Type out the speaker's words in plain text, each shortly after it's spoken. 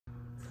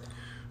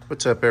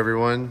What's up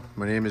everyone?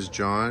 My name is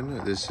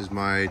John. This is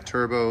my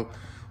Turbo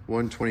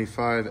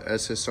 125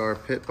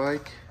 SSR pit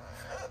bike.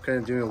 I'm kind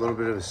of doing a little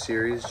bit of a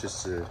series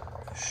just to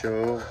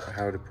show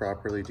how to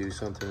properly do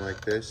something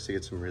like this to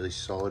get some really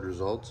solid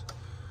results.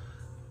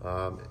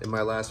 In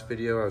my last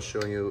video, I was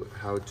showing you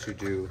how to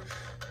do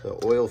the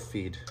oil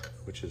feed,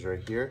 which is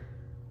right here.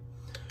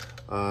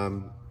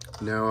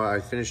 Now I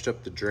finished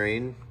up the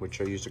drain, which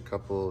I used a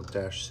couple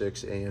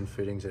 -6 AN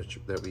fittings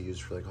that we use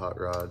for like hot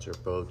rods or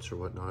boats or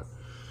whatnot.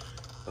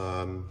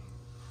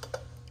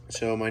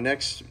 So my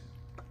next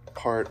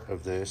part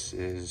of this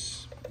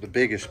is the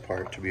biggest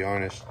part, to be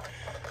honest,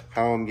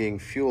 how I'm getting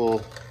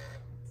fuel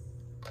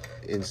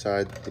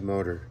inside the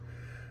motor.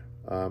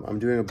 I'm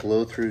doing a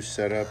blow-through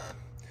setup.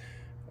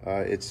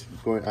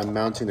 I'm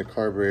mounting the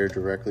carburetor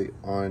directly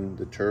on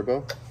the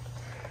turbo.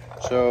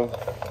 So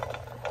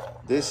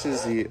this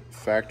is the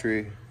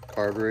factory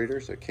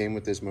carburetors that came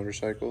with this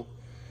motorcycle.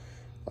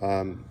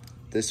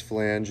 This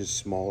flange is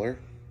smaller.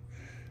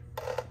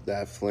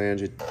 That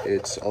flange,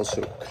 it's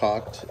also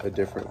cocked a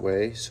different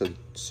way, so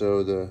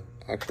the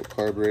actual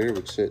carburetor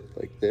would sit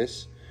like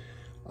this.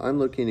 I'm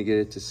looking to get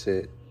it to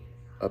sit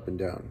up and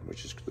down,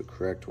 which is the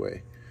correct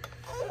way.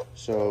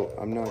 So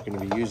I'm not going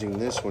to be using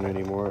this one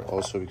anymore,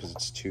 also because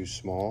it's too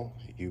small.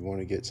 You want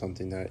to get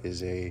something that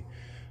is a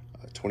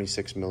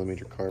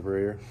 26mm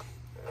carburetor.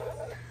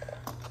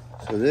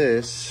 So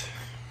this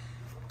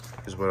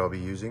is what I'll be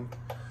using.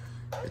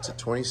 It's a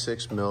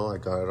 26mm. I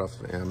got it off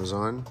of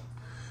Amazon.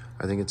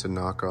 I think it's a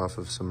knockoff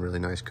of some really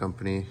nice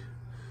company.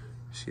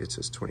 See, it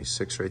says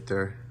 26 right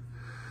there.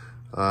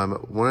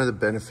 One of the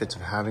benefits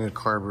of having a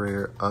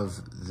carburetor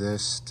of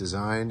this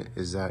design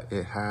is that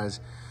it has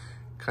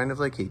kind of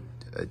like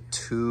a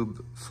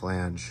tube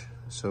flange.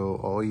 So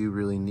all you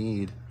really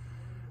need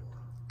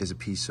is a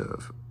piece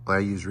of, I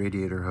use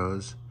radiator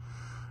hose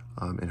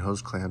and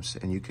hose clamps,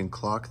 and you can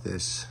clock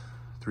this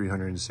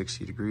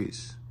 360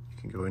 degrees. You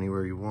can go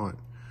anywhere you want.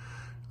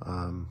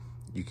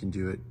 You can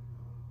do it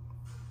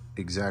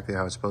exactly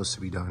how it's supposed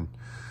to be done.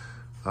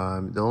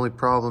 The only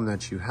problem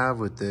that you have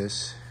with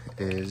this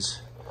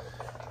is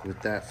with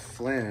that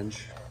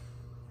flange,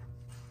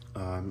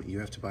 you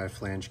have to buy a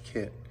flange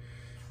kit.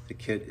 The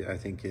kit, I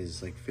think,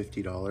 is like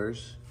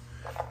 $50.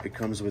 It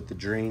comes with the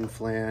drain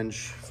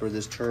flange for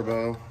this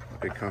turbo.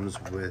 It comes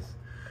with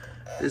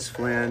this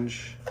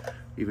flange,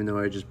 even though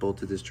I just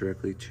bolted this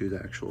directly to the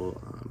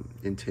actual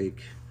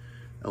intake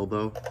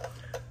elbow.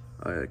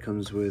 It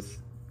comes with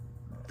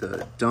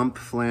the dump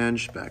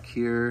flange back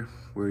here,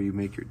 where you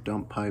make your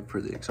dump pipe for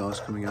the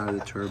exhaust coming out of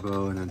the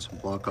turbo, and then some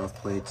block off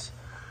plates.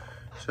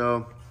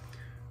 So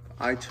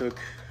I took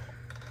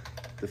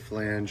the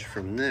flange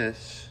from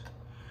this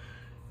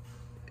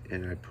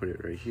and I put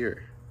it right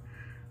here.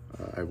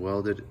 I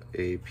welded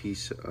a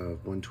piece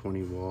of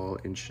 120 wall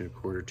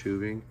 1.25"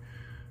 tubing.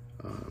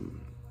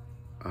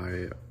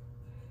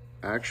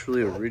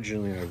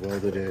 Originally I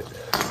welded it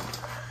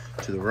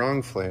to the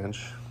wrong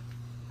flange,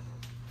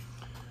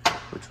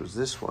 which was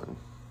this one.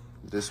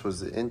 This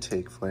was the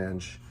intake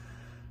flange.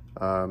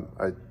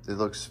 It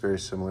looks very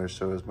similar,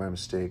 so it was my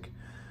mistake.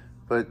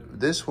 But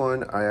this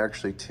one I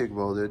actually TIG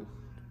welded,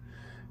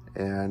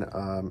 and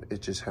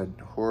it just had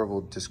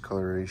horrible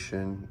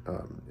discoloration.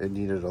 It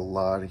needed a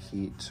lot of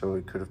heat, so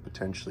it could have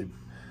potentially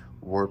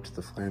warped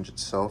the flange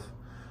itself.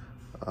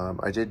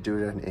 I did do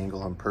it at an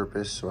angle on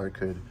purpose, so I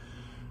could,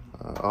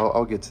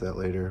 I'll get to that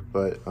later.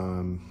 But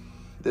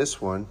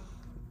this one,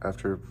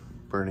 after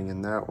burning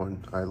in that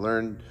one, I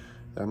learned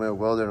I'm gonna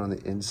weld it on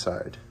the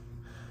inside,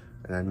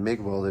 and I MIG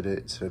welded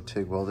it instead of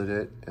TIG welded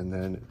it. And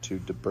then to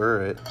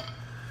deburr it,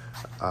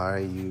 I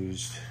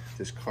used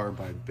this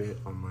carbide bit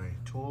on my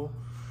tool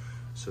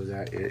so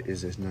that it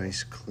is a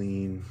nice,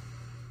 clean,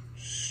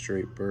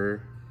 straight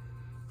burr.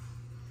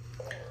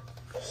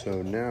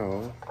 So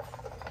now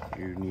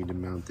you need to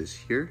mount this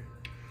here.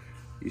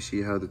 You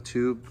see how the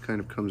tube kind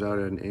of comes out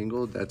at an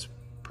angle? That's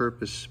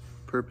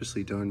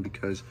purposely done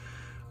because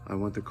I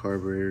want the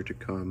carburetor to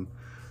come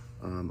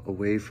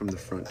away from the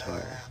front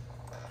tire,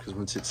 because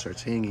once it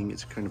starts hanging,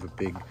 it's kind of a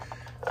big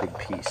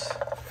piece.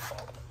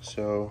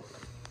 So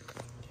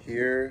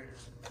here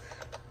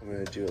I'm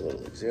going to do a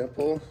little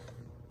example.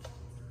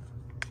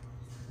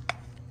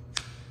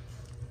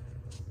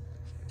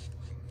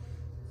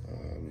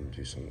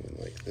 Do something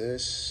like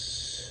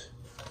this.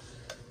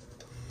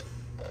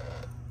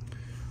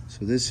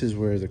 So this is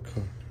where the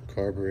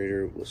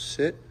carburetor will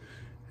sit,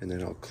 and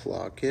then I'll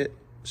clock it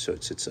so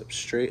it sits up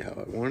straight how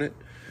I want it.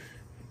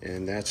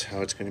 And that's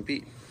how it's going to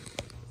be.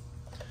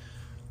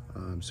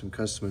 Some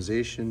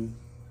customization,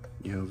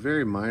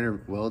 very minor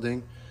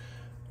welding.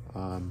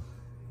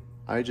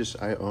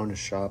 I own a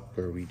shop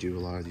where we do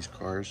a lot of these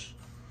cars,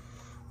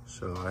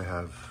 so I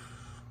have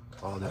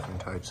all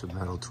different types of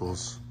metal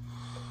tools,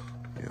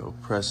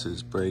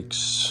 presses,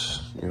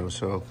 brakes,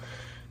 so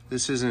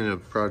this isn't a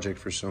project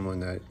for someone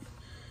that,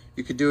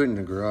 you could do it in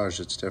a garage.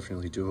 It's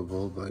definitely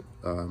doable, but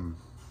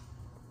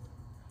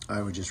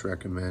I would just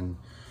recommend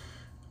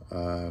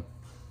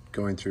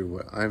going through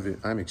what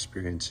I'm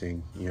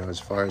experiencing. As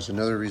far as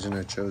another reason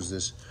I chose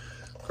this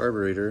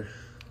carburetor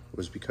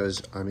was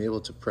because I'm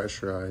able to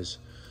pressurize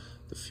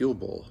the fuel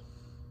bowl.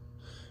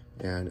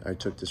 And I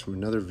took this from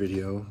another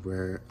video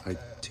where I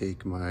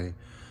take my,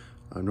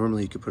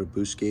 normally you could put a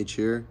boost gauge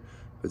here,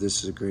 but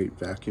this is a great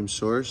vacuum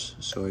source.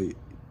 So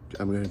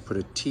I'm gonna put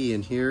a T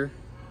in here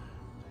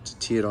to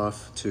tee it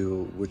off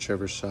to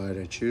whichever side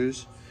I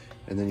choose.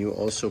 And then you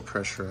also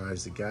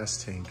pressurize the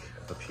gas tank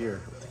up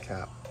here with the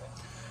cap.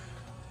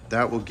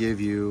 That will give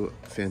you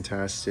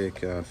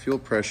fantastic fuel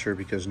pressure,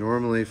 because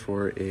normally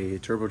for a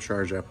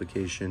turbocharged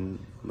application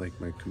like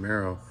my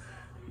Camaro,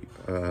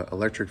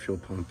 electric fuel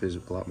pump is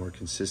a lot more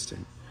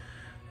consistent.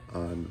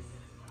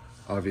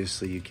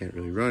 Obviously you can't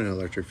really run an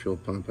electric fuel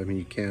pump. I mean,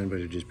 you can, but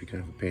it'd just be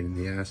kind of a pain in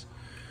the ass.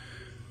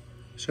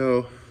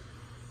 So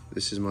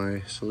this is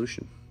my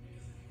solution.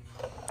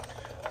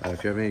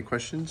 If you have any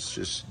questions,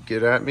 just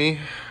get at me.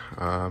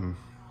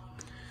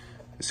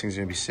 This thing's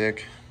gonna be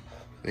sick.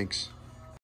 Thanks.